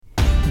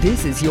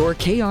This is your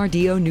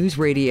KRDO News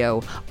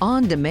Radio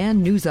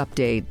on-demand news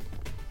update.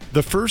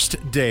 The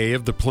first day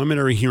of the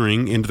preliminary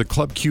hearing into the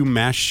Club Q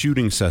mass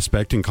shooting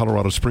suspect in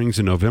Colorado Springs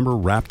in November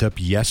wrapped up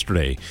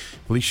yesterday.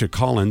 Felicia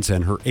Collins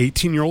and her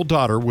 18-year-old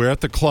daughter were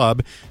at the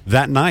club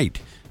that night.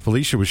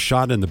 Felicia was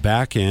shot in the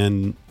back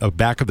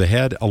of the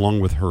head along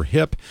with her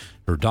hip.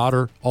 Her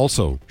daughter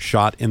also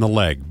shot in the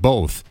leg.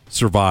 Both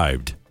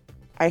survived.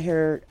 I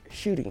heard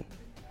shooting,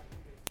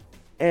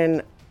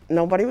 and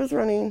nobody was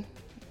running.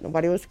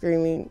 Nobody was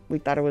screaming. We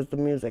thought it was the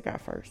music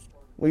at first.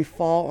 We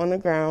fall on the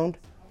ground.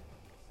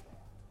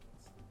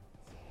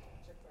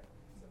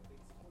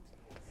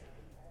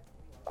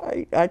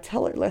 I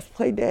tell her, let's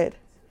play dead.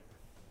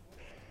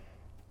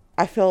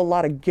 I feel a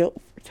lot of guilt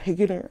for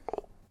taking her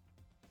out.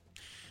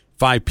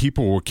 5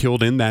 people were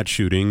killed in that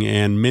shooting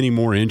and many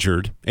more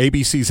injured.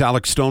 ABC's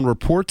Alex Stone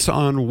reports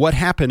on what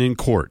happened in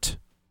court.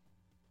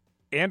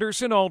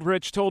 Anderson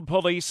Aldrich told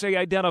police they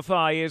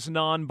identify as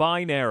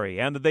non-binary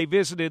and that they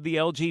visited the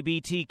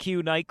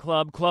LGBTQ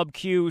nightclub Club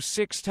Q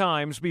 6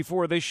 times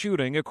before the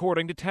shooting,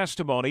 according to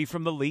testimony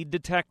from the lead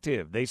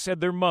detective. They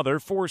said their mother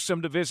forced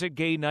them to visit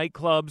gay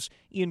nightclubs.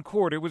 In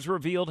court, it was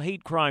revealed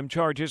hate crime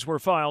charges were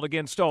filed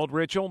against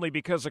Aldrich only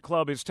because the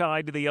club is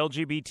tied to the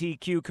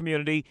LGBTQ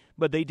community,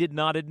 but they did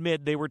not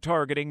admit they were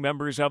targeting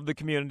members of the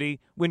community.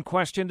 When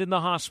questioned in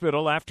the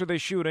hospital after the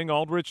shooting,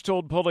 Aldrich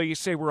told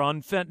police they were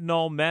on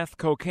fentanyl, meth,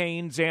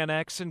 cocaine,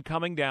 Xanax, and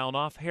coming down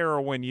off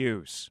heroin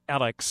use.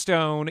 Alex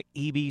Stone,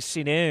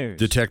 EBC News.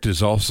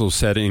 Detectives also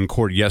said in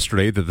court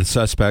yesterday that the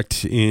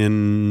suspect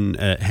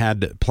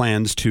had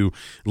plans to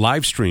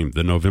live stream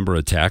the November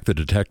attack. The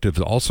detectives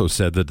also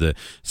said that the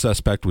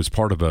suspect was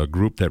part of a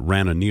group that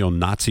ran a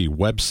neo-Nazi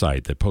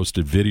website that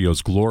posted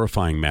videos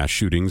glorifying mass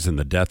shootings and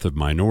the death of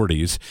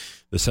minorities.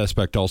 The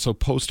suspect also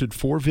posted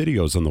 4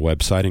 videos on the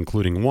website,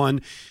 including one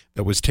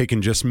that was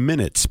taken just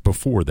minutes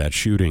before that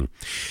shooting.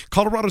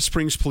 Colorado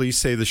Springs police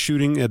say the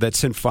shooting that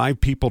sent 5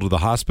 people to the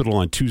hospital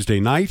on Tuesday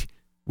night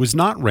was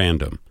not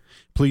random.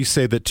 Police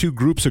say that 2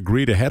 groups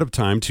agreed ahead of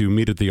time to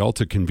meet at the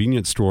Ulta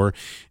convenience store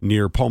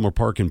near Palmer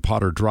Park and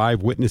Potter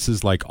Drive.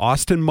 Witnesses like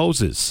Austin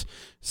Moses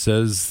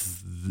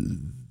says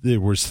there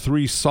was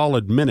 3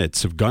 solid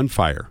minutes of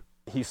gunfire.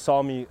 He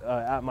saw me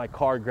at my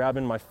car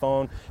grabbing my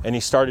phone, and he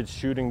started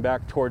shooting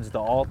back towards the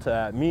Ulta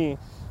at me,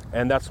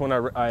 and that's when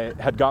I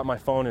had got my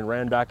phone and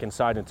ran back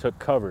inside and took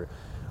cover.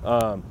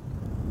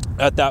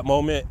 At that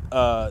moment,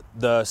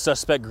 the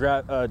suspect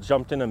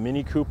jumped in a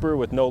Mini Cooper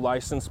with no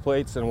license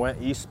plates and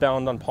went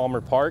eastbound on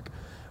Palmer Park.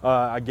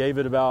 I gave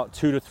it about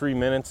 2 to 3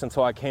 minutes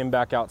until I came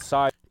back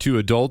outside. 2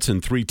 adults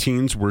and 3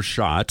 teens were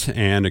shot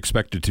and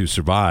expected to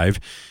survive,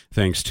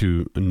 thanks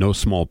to no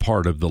small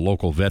part of the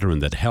local veteran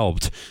that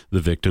helped the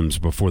victims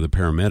before the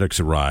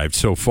paramedics arrived.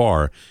 So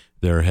far,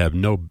 there have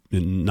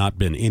not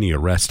been any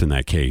arrests in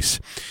that case.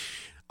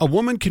 A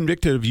woman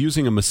convicted of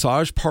using a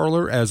massage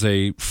parlor as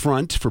a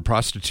front for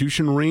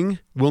prostitution ring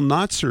will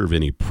not serve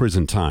any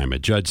prison time. A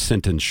judge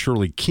sentenced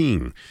Shirley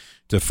King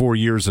to 4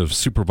 years of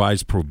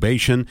supervised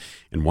probation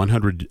and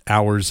 100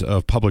 hours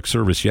of public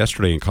service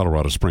yesterday in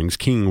Colorado Springs.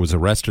 King was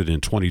arrested in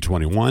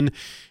 2021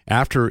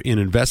 after an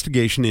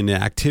investigation into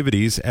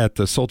activities at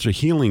the Solcha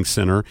Healing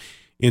Center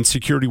in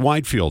Security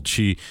Widefield.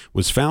 She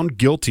was found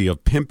guilty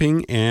of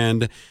pimping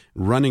and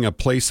running a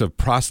place of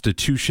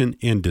prostitution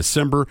in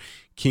December.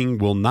 King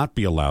will not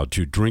be allowed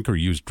to drink or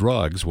use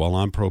drugs while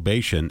on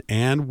probation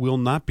and will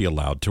not be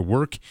allowed to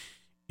work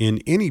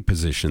in any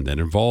position that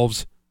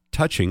involves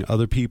touching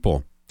other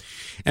people.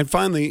 And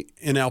finally,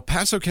 an El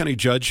Paso County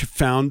judge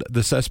found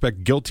the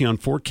suspect guilty on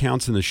 4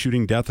 counts in the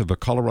shooting death of a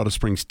Colorado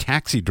Springs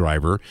taxi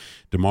driver.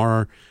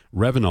 Damar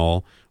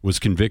Revenal was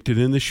convicted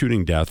in the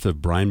shooting death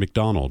of Brian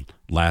McDonald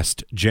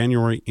last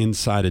January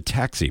inside a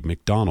taxi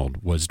McDonald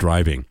was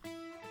driving.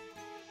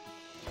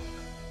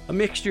 A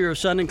mixture of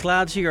sun and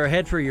clouds here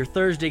ahead for your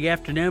Thursday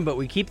afternoon, but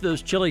we keep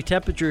those chilly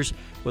temperatures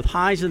with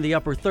highs in the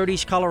upper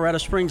 30s, Colorado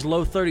Springs,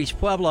 low 30s,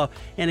 Pueblo,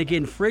 and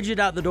again,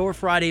 frigid out the door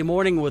Friday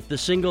morning with the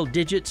single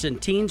digits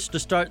and teens to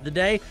start the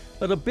day,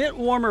 but a bit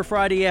warmer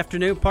Friday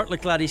afternoon, partly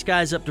cloudy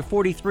skies up to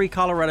 43,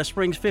 Colorado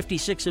Springs,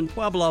 56 in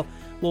Pueblo,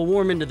 will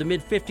warm into the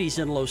mid-50s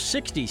and low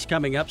 60s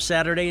coming up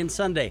Saturday and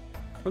Sunday.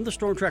 From the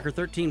Storm Tracker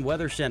 13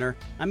 Weather Center,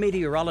 I'm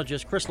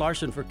meteorologist Chris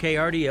Larson for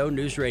KRDO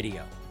News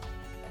Radio.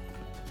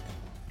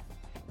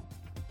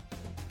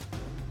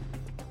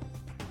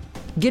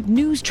 Get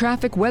news,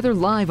 traffic, weather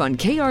live on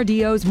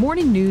KRDO's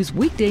Morning News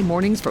weekday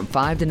mornings from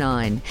 5 to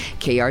 9.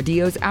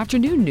 KRDO's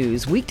Afternoon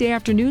News weekday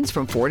afternoons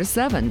from 4 to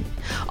 7.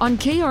 On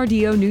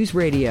KRDO News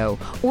Radio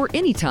or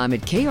anytime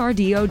at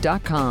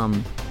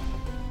krdo.com.